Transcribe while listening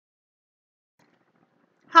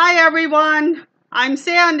Hi everyone, I'm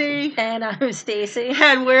Sandy. And I'm Stacey.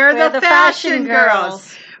 And we're the Fashion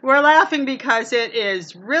Girls. We're laughing because it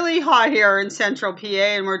is really hot here in Central PA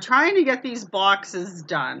and we're trying to get these boxes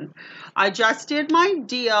done. I just did my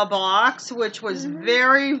Dia box, which was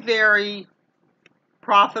very, very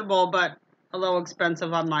profitable, but a little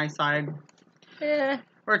expensive on my side. Yeah.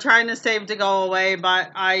 We're trying to save to go away,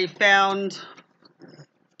 but I found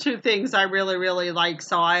two things I really, really like.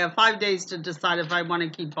 So I have 5 days to decide if I want to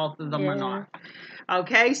keep both of them or not.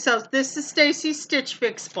 Okay, so this is Stacey's Stitch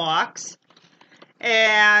Fix box.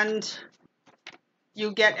 And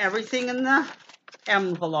you get everything in the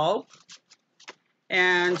envelope.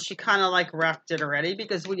 And she kind of like wrapped it already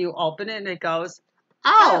because when you open it, it goes,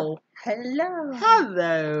 oh, hello.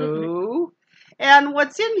 Hello. And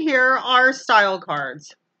what's in here are style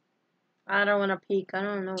cards. I don't want to peek. I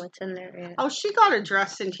don't know what's in there yet. Oh, she got a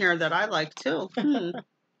dress in here that I like too. Gee,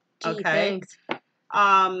 Okay. Thanks.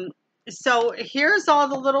 So here's all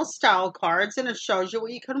the little style cards, and it shows you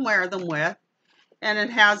what you can wear them with. And it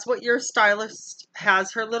has what your stylist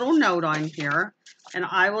has her little note on here. And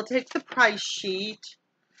I will take the price sheet.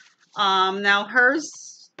 Now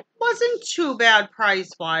hers wasn't too bad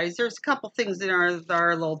price-wise. There's a couple things in there that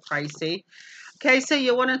are a little pricey. Okay, so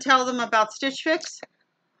you want to tell them about Stitch Fix?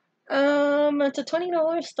 It's a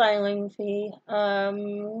 $20 styling fee.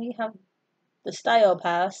 We have the style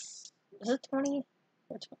pass. Is it 20?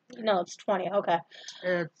 No, it's 20. Okay.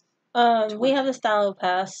 It's 20. We have the style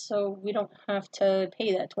pass, so we don't have to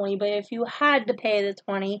pay that 20. But if you had to pay the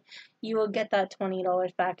 20, you will get that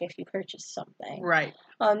 $20 back if you purchase something. Right.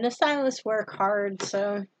 The stylists work hard,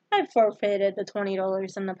 so I forfeited the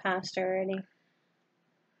 $20 in the past already.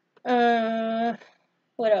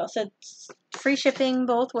 What else? It's free shipping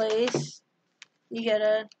both ways. You get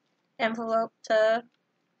an envelope to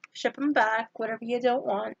ship them back, whatever you don't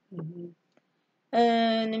want.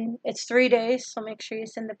 And it's 3 days, so make sure you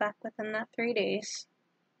send it back within that 3 days.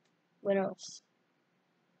 What else?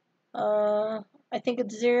 I think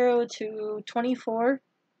it's 0 to 24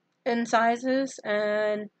 in sizes,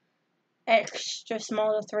 and extra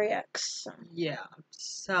small to 3X. Yeah.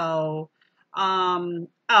 So,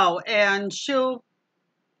 oh, and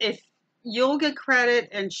if you'll get credit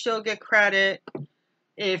and she'll get credit,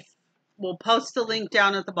 if we'll post the link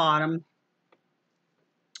down at the bottom,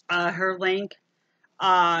 her link.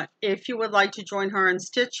 If you would like to join her in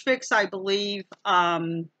Stitch Fix, I believe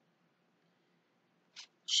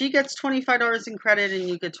she gets $25 in credit and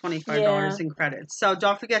you get $25 in credit. So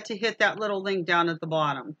don't forget to hit that little link down at the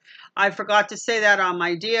bottom. I forgot to say that on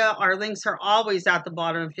my Dia. Our links are always at the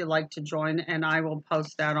bottom if you'd like to join, and I will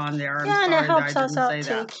post that on there. I'm sorry and it helps that I us didn't out say to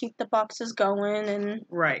that. keep the boxes going. And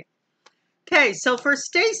Right. Okay, so for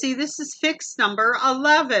Stacey, this is fix number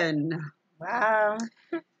 11. Wow.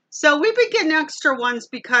 So we've been getting extra ones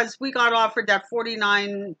because we got offered that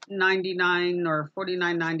 $49.99 or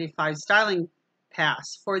 $49.95 styling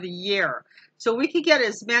pass for the year. So we could get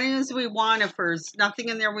as many as we want. If there's nothing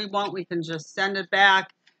in there we want, we can just send it back.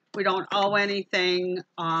 We don't owe anything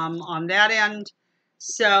on that end.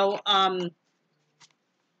 So,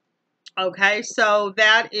 okay, so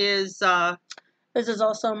that is... this is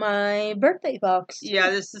also my birthday box. Yeah,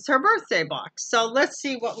 this is her birthday box. So let's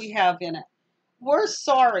see what we have in it. We're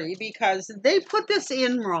sorry because they put this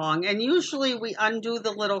in wrong, and usually we undo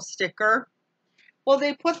the little sticker. Well,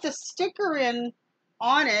 they put the sticker in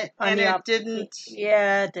on it, and it didn't.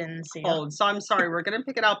 Yeah, it didn't see hold. So I'm sorry. We're gonna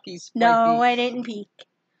pick it out piece by piece. No, I didn't peek.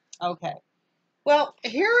 Okay. Well,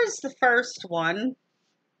 here is the first one.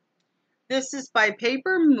 This is by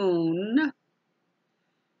Paper Moon.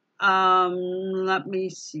 Let me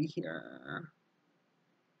see here.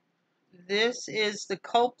 This is the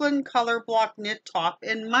Copeland Color Block Knit Top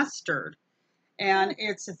in Mustard. And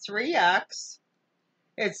it's a 3X.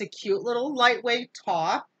 It's a cute little lightweight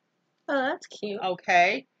top. Oh, that's cute.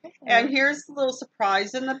 Okay. And here's the little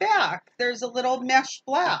surprise in the back. There's a little mesh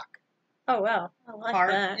black. Oh, wow. I like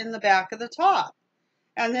part that. in the back of the top.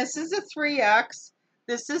 And this is a 3X.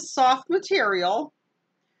 This is soft material.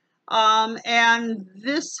 And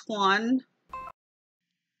this one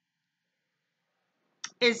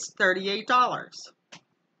is $38.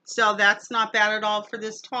 So that's not bad at all for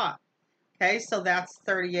this top. Okay, so that's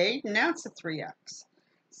 38 and that's a 3X.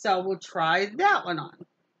 So we'll try that one on.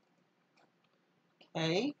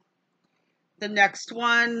 Okay. The next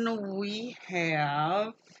one we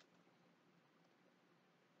have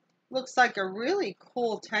looks like a really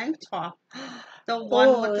cool tank top. The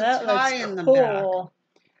one with the tie in the back.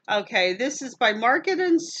 Okay, this is by Market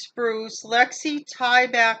and Spruce Lexi tie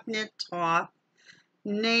back knit top,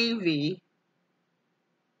 navy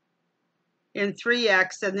in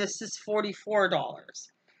 3X, and this is $44.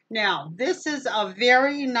 Now, this is a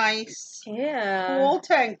very nice, cool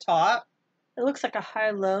tank top. It looks like a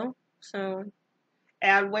high-low, so...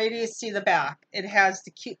 And wait till you see the back. It has the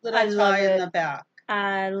cute little tie in the back.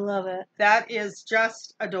 I love it. That is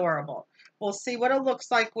just adorable. We'll see what it looks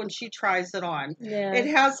like when she tries it on. Yeah. It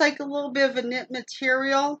has like a little bit of a knit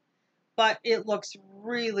material, but it looks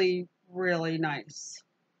really, really nice.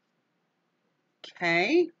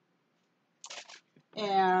 Okay.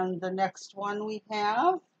 And the next one we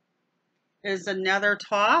have is another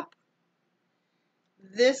top.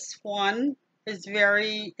 This one is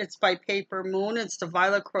it's by Paper Moon. It's the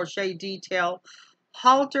Violet Crochet Detail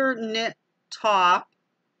Halter Knit Top,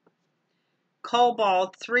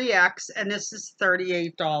 Cobalt 3X, and this is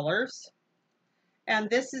 $38. And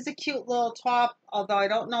this is a cute little top, although I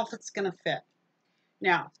don't know if it's going to fit.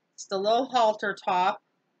 Now, it's the little halter top.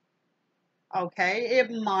 Okay,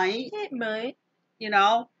 it might. It might. You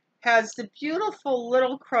know, has the beautiful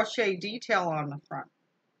little crochet detail on the front.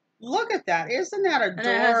 Look at that. Isn't that adorable? And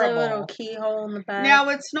it has a little keyhole in the back. Now,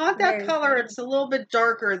 it's not that Very color. pretty. It's a little bit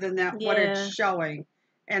darker than that, what it's showing.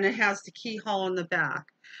 And it has the keyhole in the back.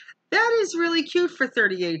 That is really cute for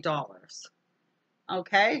 $38.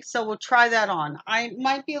 Okay, so we'll try that on. I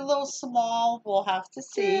might be a little small. We'll have to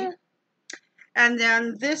see. Yeah. And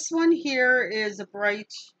then this one here is a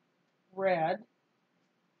bright red.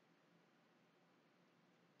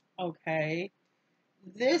 Okay.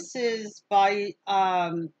 This is by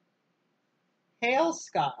Pale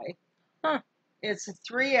Sky. Huh. It's a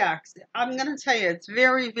 3X. I'm going to tell you, it's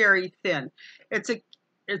very, very thin.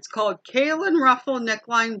 It's called Kaylin Ruffle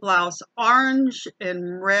Neckline Blouse, orange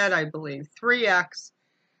and red, I believe, 3X.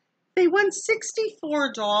 They went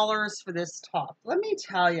 $64 for this top. Let me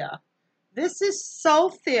tell you, this is so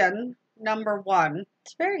thin, number one.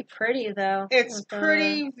 It's very pretty, though. It's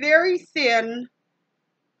pretty, very thin.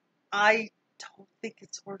 I don't think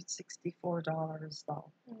it's worth $64,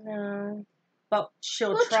 though. No. But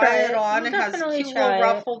she'll try it on. It has a cute little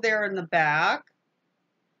ruffle there in the back.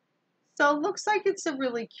 So it looks like it's a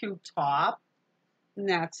really cute top. And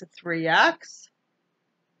that's a 3X.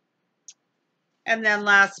 And then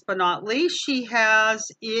last but not least,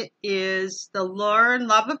 it is the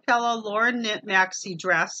Lavapella Lauren Knit Maxi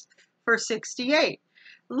Dress for $68.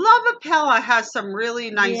 Lavapella has some really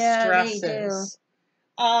nice dresses. They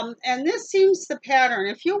do. And this seems the pattern.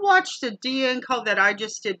 If you watch the D-Inco that I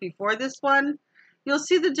just did before this one, you'll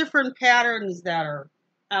see the different patterns that are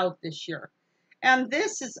out this year. And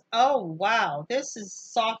this is, oh wow, this is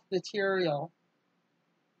soft material.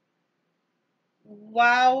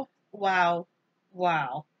 Wow, wow,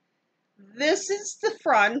 wow. This is the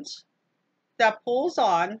front that pulls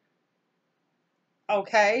on.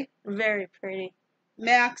 Okay. Very pretty.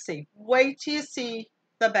 Maxi, wait till you see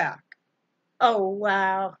the back. Oh,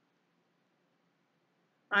 wow.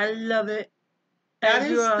 I love it. That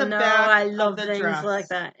is the back I love of the things dress. like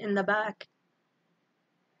that in the back.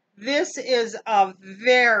 This is a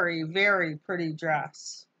very, very pretty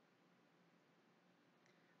dress.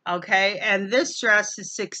 Okay, and this dress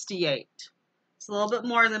is $68. It's a little bit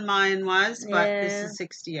more than mine was, but this is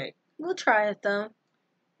 $68. We'll try it, though.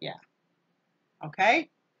 Yeah. Okay.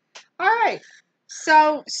 All right.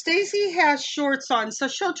 So Stacey has shorts on, so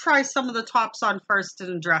she'll try some of the tops on first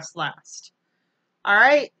and dress last. All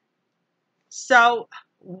right. So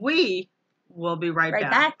we will be right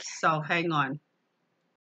back. So hang on.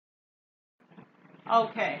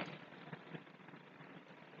 Okay.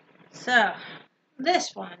 So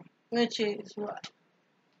this one, which is what?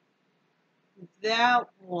 That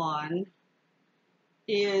one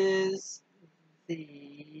is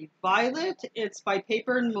the Violet. It's by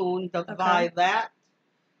Paper and Moon. The Violet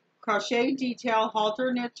Crochet Detail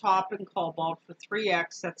Halter Knit Top in Cobalt for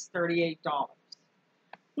 3X. That's $38.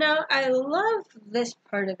 Now, I love this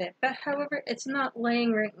part of it, but however, it's not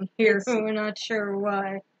laying right in here. We're not sure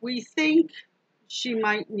why. We think she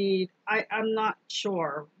might need, I'm not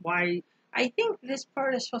sure why. I think this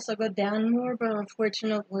part is supposed to go down more, but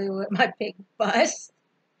unfortunately with my big bust,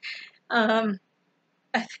 I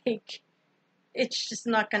think it's just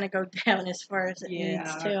not going to go down as far as it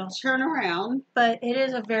needs to. Turn around. But it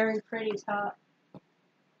is a very pretty top.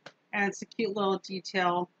 And it's a cute little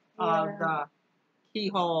detail of the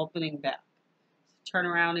keyhole opening back. Turn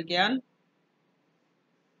around again.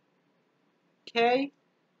 Okay.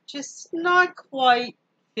 Just not quite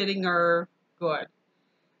fitting her good.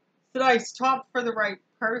 It's a nice top for the right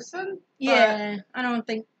person. Yeah, I don't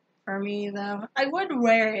think for me, though. I would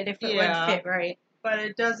wear it if it would fit right. But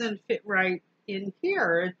it doesn't fit right in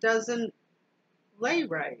here. It doesn't lay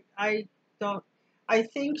right. I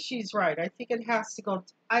think she's right. I think it has to go,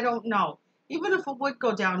 I don't know. Even if it would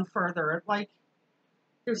go down further, like,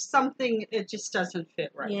 There's something, it just doesn't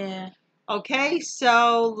fit right. Yeah. Okay,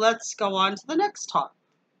 so let's go on to the next top.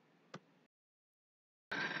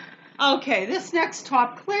 Okay, this next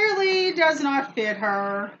top clearly does not fit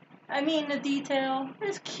her. I mean, the detail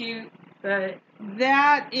is cute, but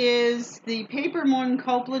that is the Paper Moon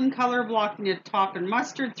Copeland Color Block Knit Top in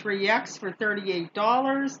Mustard 3X for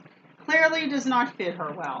 $38. Clearly does not fit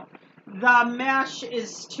her well. The mesh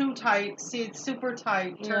is too tight. See, it's super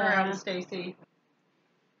tight. Turn around, Stacey.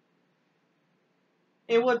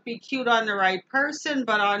 It would be cute on the right person,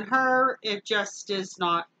 but on her, it just is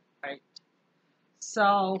not right.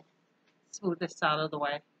 So, smooth this out of the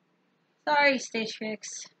way. Sorry, Stitch Fix.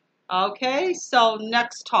 Okay, so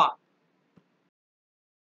next top.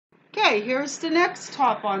 Okay, here's the next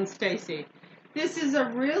top on Stacey. This is a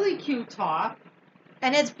really cute top.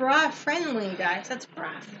 And it's bra friendly, guys. That's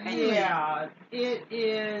bra friendly. Yeah, it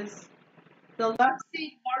is the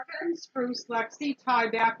Lexi Market & Spruce Lexi tie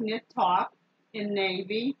back knit top in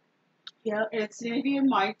navy. Yep. It's navy and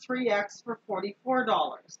white 3X for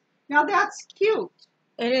 $44. Now that's cute.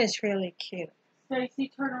 It is really cute.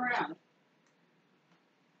 Stacey, turn around.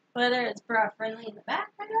 Whether it's bra friendly in the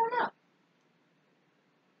back, I don't know.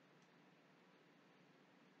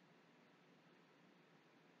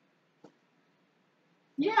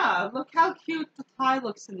 Yeah, look how cute the tie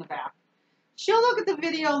looks in the back. She'll look at the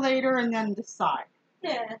video later and then decide.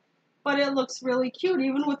 Yeah. But it looks really cute,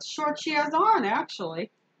 even with the shorts she has on,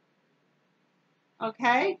 actually.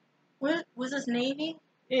 Okay? What was this navy?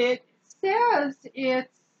 It says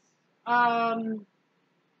it's,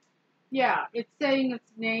 yeah, it's saying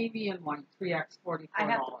it's navy and white, 3X, $44. I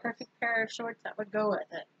have the perfect pair of shorts that would go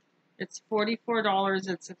with it. It's $44,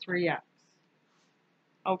 it's a 3X.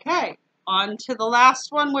 Okay, on to the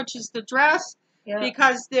last one, which is the dress. Yep.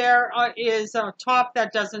 Because there is a top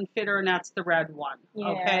that doesn't fit her, and that's the red one. Yeah.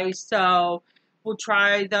 Okay, so we'll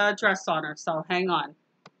try the dress on her, so hang on.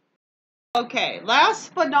 Okay,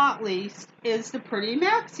 last but not least is the pretty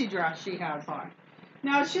maxi dress she has on.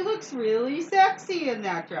 Now, she looks really sexy in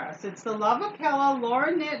that dress. It's the Love Acela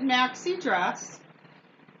Laura Knit maxi dress,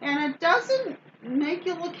 and it doesn't make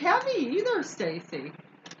you look heavy either, Stacey.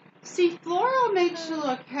 See, floral makes you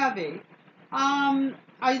look heavy.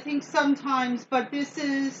 I think sometimes, but this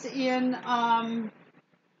is in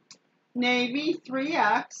navy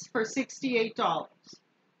 3X for $68.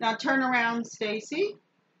 Now turn around, Stacey,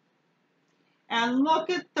 and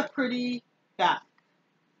look at the pretty back.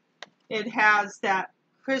 It has that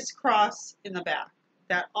crisscross in the back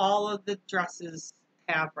that all of the dresses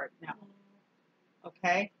have right now.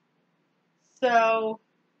 Okay? So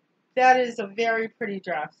that is a very pretty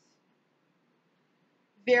dress.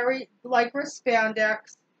 Very lycra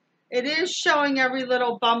spandex. It is showing every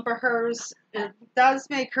little bump of hers. It does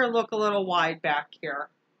make her look a little wide back here.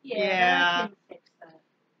 Yeah. I can fix that.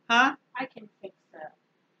 Huh? I can fix that.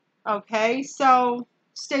 Okay, so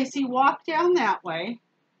Stacey, walk down that way.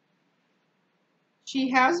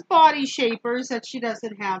 She has body shapers that she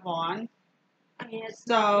doesn't have on. I mean, it's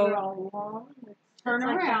not all long. Turn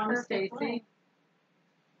around, Stacey.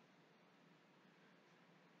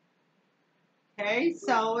 Okay,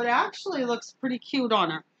 so it actually looks pretty cute on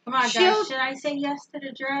her. Come on, guys. Should I say yes to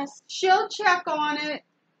the dress? She'll check on it.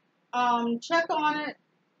 Check on it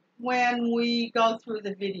when we go through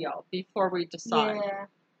the video before we decide. Yeah.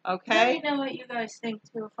 Okay? Let me know what you guys think,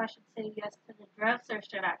 too, if I should say yes to the dress or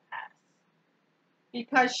should I pass?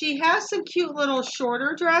 Because she has some cute little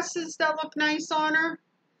shorter dresses that look nice on her.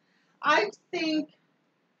 I think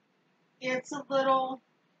it's a little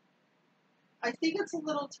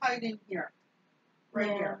tight in here. Right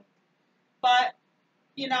here. But,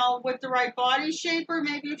 you know, with the right body shaper,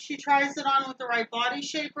 maybe if she tries it on with the right body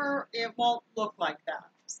shaper, it won't look like that.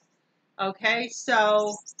 Okay,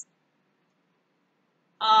 so,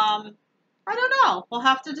 I don't know. We'll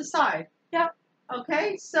have to decide. Yep.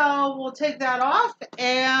 Okay, so we'll take that off,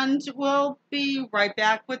 and we'll be right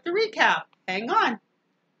back with the recap. Hang on.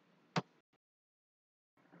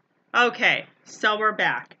 Okay, so we're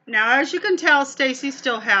back. Now, as you can tell, Stacey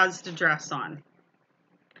still has the dress on.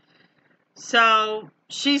 So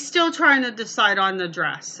she's still trying to decide on the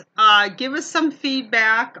dress. Give us some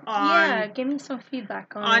feedback on. Yeah, give me some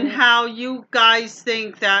feedback on how you guys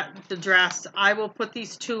think that the dress. I will put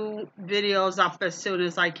these two videos up as soon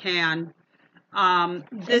as I can.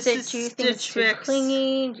 This is do you think it's too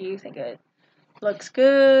clingy? Do you think it looks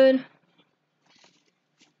good?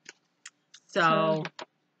 So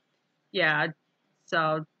yeah.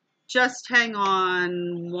 So. Just hang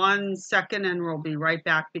on 1 second and we'll be right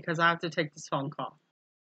back because I have to take this phone call.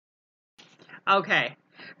 Okay.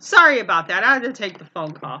 Sorry about that. I had to take the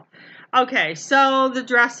phone call. Okay, so the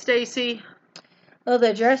dress, Stacey. Well,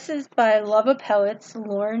 the dress is by Love of Pellets,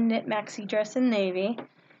 Lauren Knit Maxi Dress in Navy.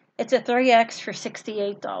 It's a 3X for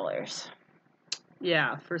 $68.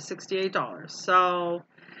 Yeah, for $68. So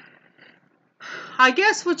I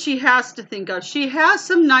guess what she has to think of, she has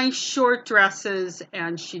some nice short dresses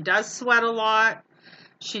and she does sweat a lot.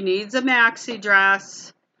 She needs a maxi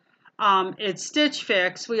dress. It's Stitch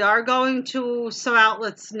Fix. We are going to some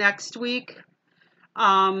outlets next week.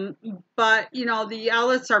 But you know, the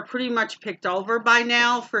outlets are pretty much picked over by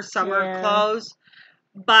now for summer clothes.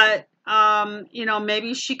 But you know,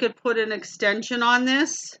 maybe she could put an extension on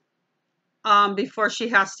this before she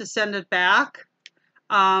has to send it back.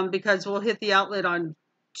 Because we'll hit the outlet on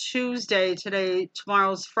Tuesday.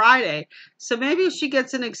 Tomorrow's Friday. So maybe if she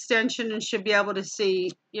gets an extension and she'll be able to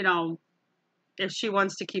see, you know, if she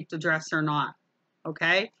wants to keep the dress or not.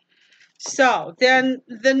 Okay. So then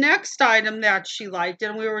the next item that she liked,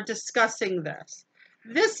 and we were discussing this.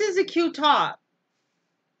 This is a cute top.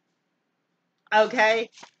 Okay.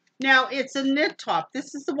 Now it's a knit top.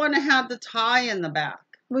 This is the one that had the tie in the back.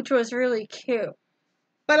 Which was really cute.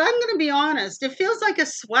 But I'm going to be honest, it feels like a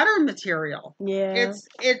sweater material. Yeah.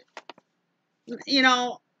 You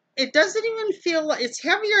know, it doesn't even feel, it's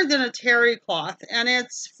heavier than a terry cloth, and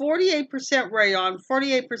it's 48% rayon,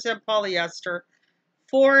 48% polyester,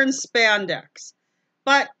 4 in spandex.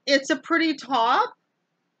 But it's a pretty top,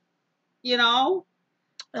 you know.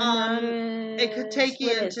 It could take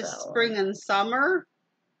you into spring and summer.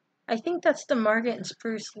 I think that's the Market and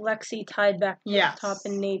Spruce Lexi tied back knit top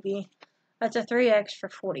in navy. That's a 3X for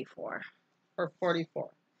 $44. For $44.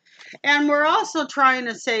 And we're also trying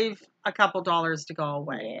to save a couple dollars to go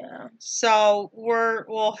away. Yeah. So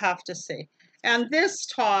we'll have to see. And this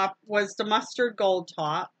top was the mustard gold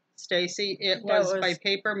top, Stacey. It was by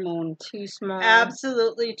Paper Moon. Too small.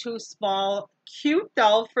 Absolutely too small. Cute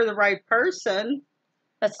though for the right person.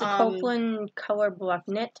 That's the Copeland color block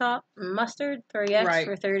knit top, mustard, 3X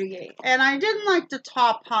for $38. And I didn't like the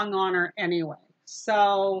top hung on her anyway.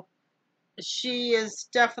 So she is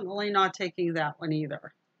definitely not taking that one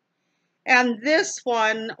either. And this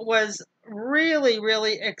one was really,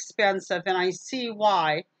 really expensive, and I see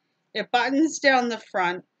why. It buttons down the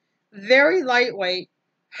front, very lightweight.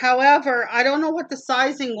 However, I don't know what the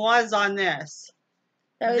sizing was on this.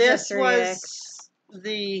 This was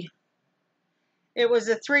it was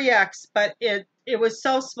a 3X, but it was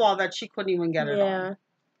so small that she couldn't even get it on. Yeah.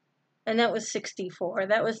 And that was $64.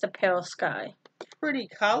 That was the pale sky. Pretty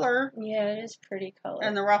color. Yeah, it is pretty color.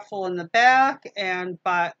 And the ruffle in the back,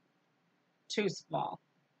 but too small.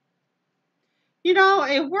 You know,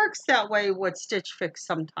 it works that way with Stitch Fix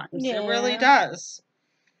sometimes. Yeah. It really does.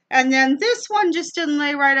 And then this one just didn't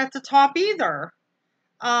lay right at the top either.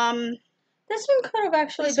 This one could have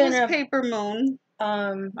actually been a Paper Moon.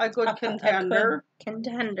 A good contender. A good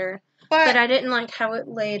contender. But I didn't like how it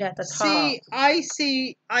laid at the top.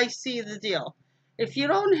 See, I see the deal. If you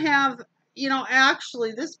don't have, you know,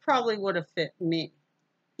 actually, this probably would have fit me.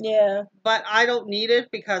 Yeah. But I don't need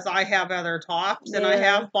it because I have other tops, and I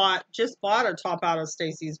have just bought a top out of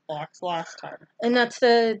Stacey's box last time. And that's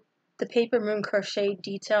the Paper Moon crochet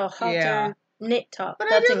detail halter knit top. But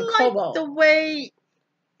that's I didn't in cobalt. like the way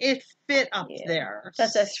it fit up there.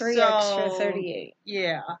 That's a 3X for $38.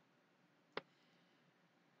 Yeah.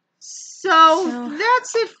 So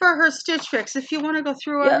that's it for her Stitch Fix. If you want to go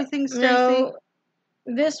through everything, Stacey. No,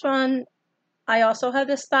 this one I also have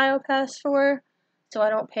the style pass for, so I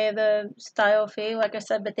don't pay the style fee, like I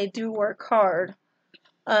said, but they do work hard.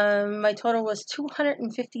 My total was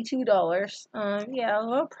 $252. Yeah, a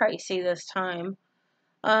little pricey this time.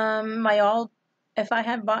 If I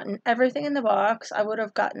had bought everything in the box, I would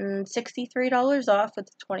have gotten $63 off with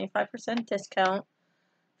a 25% discount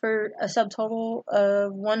for a subtotal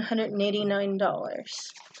of $189.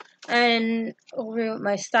 And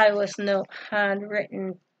my stylist note had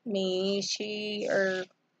written me, who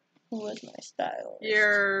was my stylist?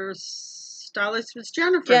 Your stylist was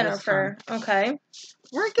Jennifer. Jennifer, okay.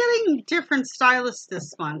 We're getting different stylists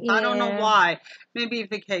this month. Yeah. I don't know why. Maybe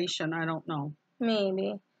vacation, I don't know.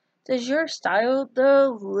 Maybe. Does your style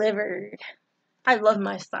delivered? I love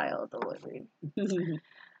my style delivered.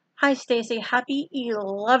 Hi, Stacey. Happy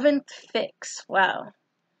 11th fix. Wow.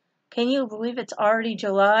 Can you believe it's already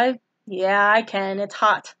July? Yeah, I can. It's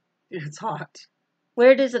hot. It's hot.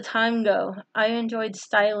 Where does the time go? I enjoyed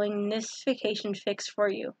styling this vacation fix for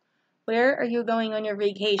you. Where are you going on your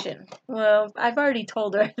vacation? Well, I've already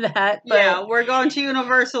told her that. But yeah, we're going to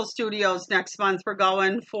Universal Studios next month. We're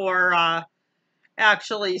going for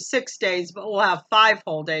actually 6 days, but we'll have 5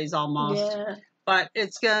 whole days almost. Yeah. But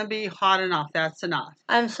it's going to be hot enough. That's enough.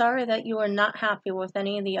 I'm sorry that you were not happy with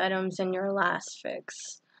any of the items in your last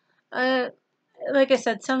fix. like I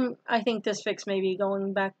said, I think this fix may be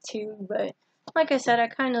going back too, but like I said, I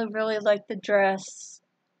kind of really like the dress,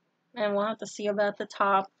 and we'll have to see about the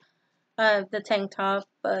top, the tank top,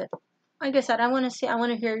 but like I said, I want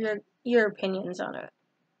to hear your opinions on it.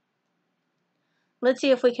 Let's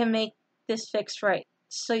see if we can make this fix right,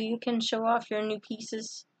 so you can show off your new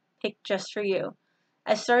pieces picked just for you.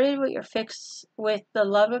 I started with your fix with the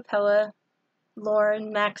Love Appella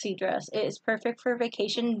Lauren maxi dress. It is perfect for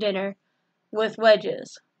vacation dinner with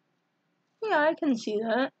wedges. Yeah, I can see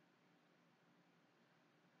that.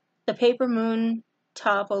 The paper moon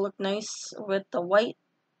top will look nice with the white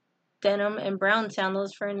denim and brown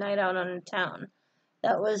sandals for a night out on the town.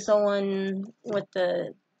 That was the one with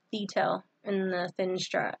the detail and the thin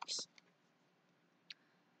straps.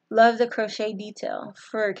 Love the crochet detail.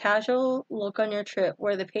 For a casual look on your trip,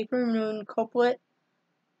 wear the paper moon couplet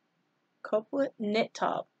knit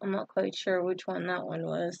top. I'm not quite sure which one that one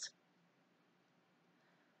was.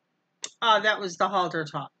 That was the halter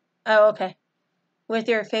top. Oh, okay. With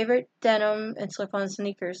your favorite denim and slip-on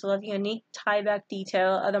sneakers. Love unique tie-back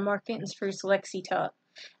detail of the Market and Spruce Lexi top.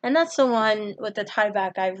 And that's the one with the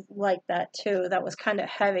tie-back. I like that too. That was kind of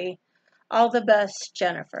heavy. All the best,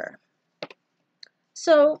 Jennifer.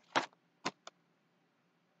 So,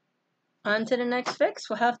 on to the next fix.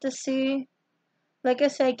 We'll have to see. Like I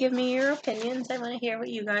said, give me your opinions. I want to hear what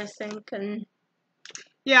you guys think. And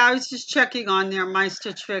yeah, I was just checking on there. My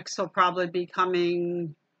Stitch Fix will probably be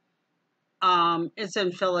coming. It's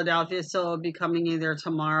in Philadelphia, so it'll be coming either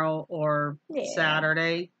tomorrow or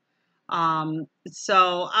Saturday.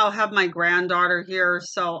 So I'll have my granddaughter here,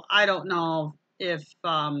 so I don't know if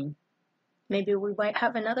maybe we might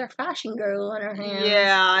have another fashion girl on our hands.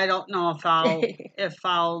 Yeah, I don't know if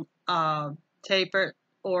I'll tape it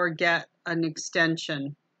or get an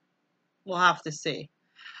extension. We'll have to see.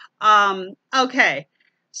 Okay.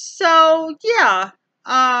 So yeah.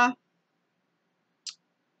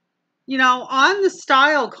 You know, on the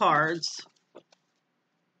style cards,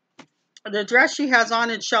 the dress she has on,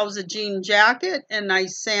 it shows a jean jacket and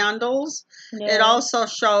nice sandals. Yeah. It also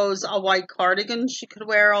shows a white cardigan she could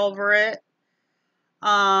wear over it.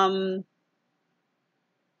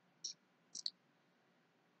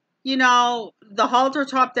 You know, the halter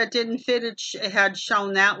top that didn't fit, it had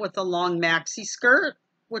shown that with a long maxi skirt,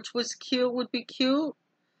 which was cute, would be cute.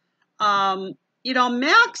 You know,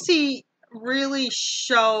 maxi really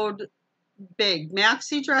showed big.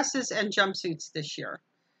 Maxi dresses and jumpsuits this year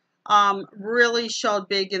really showed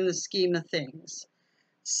big in the scheme of things.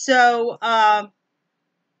 So,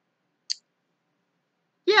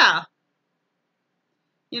 yeah.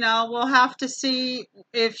 You know, we'll have to see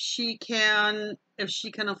if she can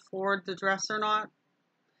afford the dress or not.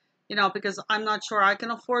 You know, because I'm not sure I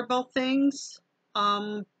can afford both things.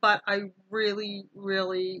 But I really,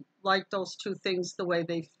 really like those two things the way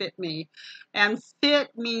they fit me. And fit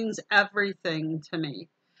means everything to me.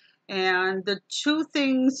 And the two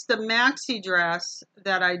things, the maxi dress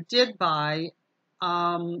that I did buy,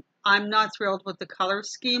 I'm not thrilled with the color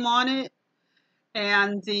scheme on it.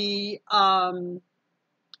 And the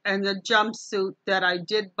jumpsuit that I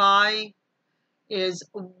did buy is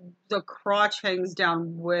the crotch hangs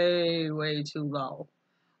down way, way too low.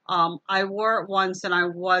 I wore it once and I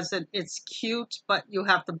wasn't, it's cute, but you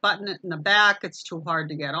have to button it in the back. It's too hard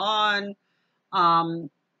to get on.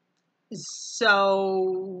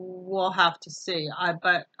 So we'll have to see.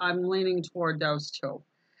 But I'm leaning toward those two.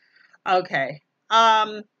 Okay.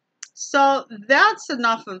 So that's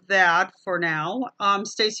enough of that for now.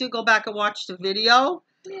 Stacey, go back and watch the video.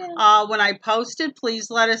 Yeah. When I post it, please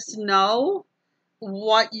let us know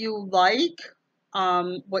what you like,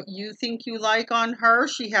 what you think you like on her.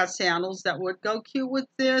 She has sandals that would go cute with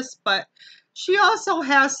this, but she also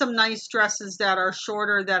has some nice dresses that are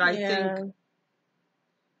shorter that I think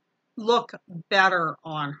look better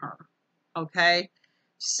on her. Okay?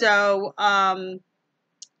 So,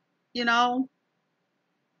 you know,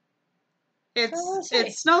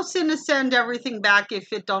 it's no sin to send everything back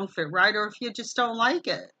if it don't fit right or if you just don't like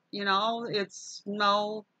it. You know, it's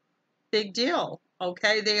no big deal.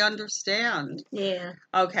 Okay, they understand. Yeah.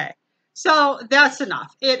 Okay, so that's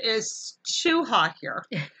enough. It is too hot here.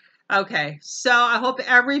 Okay, so I hope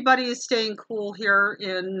everybody is staying cool here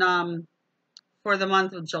in for the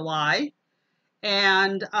month of July.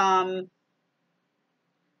 And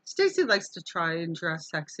Stacey likes to try and dress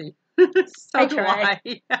sexy. So do I.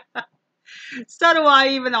 So do I,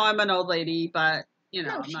 even though I'm an old lady, but you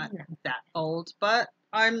know, I'm not that old, but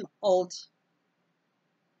I'm old.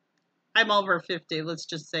 I'm over 50, let's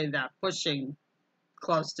just say that, pushing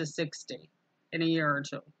close to 60 in a year or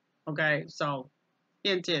two. Okay, so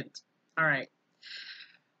hint, hint. All right.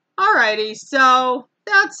 All right. Alrighty, so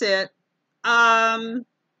that's it.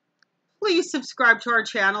 Please subscribe to our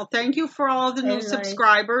channel. Thank you for all the new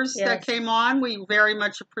subscribers that came on. We very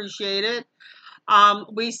much appreciate it.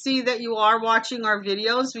 We see that you are watching our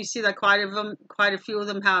videos. We see that quite a few of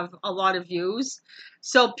them have a lot of views.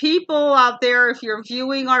 So people out there, if you're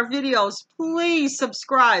viewing our videos, please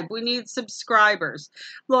subscribe. We need subscribers.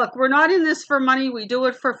 Look, we're not in this for money. We do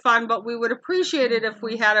it for fun, but we would appreciate it if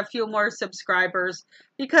we had a few more subscribers,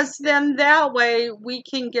 because then that way we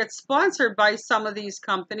can get sponsored by some of these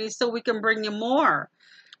companies so we can bring you more.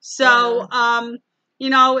 So, you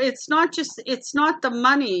know, it's not the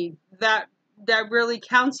money that really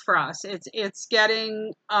counts for us. It's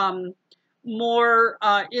getting more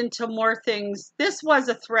into more things. This was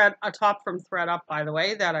a top from ThreadUp, by the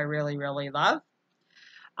way, that I really, really love.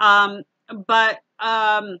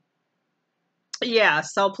 Yeah,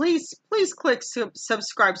 so please click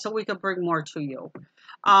subscribe so we can bring more to you.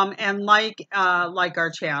 And like our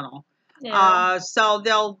channel. Yeah. So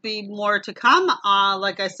there'll be more to come.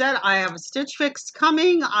 Like I said, I have a Stitch Fix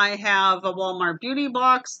coming. I have a Walmart beauty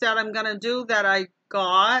box that I'm gonna do that I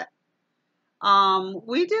got.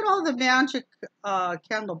 We did all the magic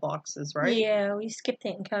candle boxes, right? Yeah, we skipped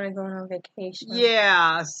it and kind of going on vacation.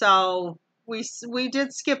 Yeah, so we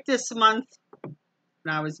did skip this month, and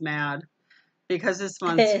I was mad because this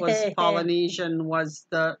month was Polynesian was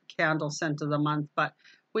the candle scent of the month, but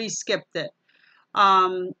we skipped it.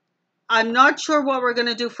 I'm not sure what we're going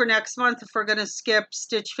to do for next month, if we're going to skip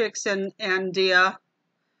Stitch Fix and Dia.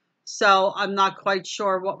 So I'm not quite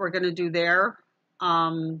sure what we're going to do there.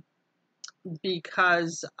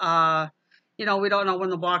 Because, you know, we don't know when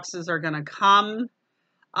the boxes are going to come.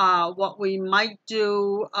 What we might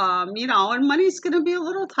do, you know, and money's going to be a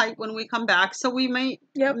little tight when we come back. So we might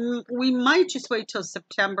just wait till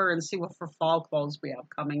September and see what for fall clothes we have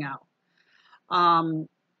coming out.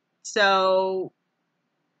 So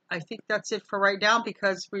I think that's it for right now,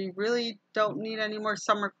 because we really don't need any more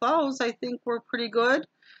summer clothes. I think we're pretty good,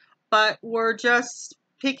 but we're just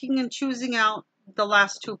picking and choosing out the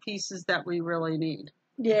last two pieces that we really need.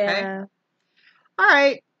 Yeah. Okay? All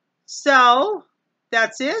right. So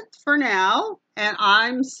that's it for now. And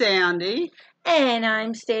I'm Sandy. And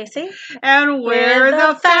I'm Stacey. And we're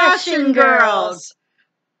the Fashion Girls.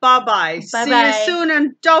 Bye-bye. See you soon.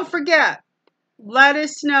 And don't forget, let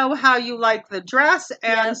us know how you like the dress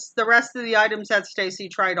and the rest of the items that Stacey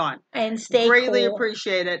tried on. And stay Greatly cool.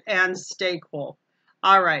 appreciate it. And stay cool.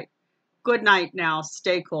 All right. Good night now.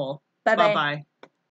 Stay cool. Bye-bye. Bye-bye.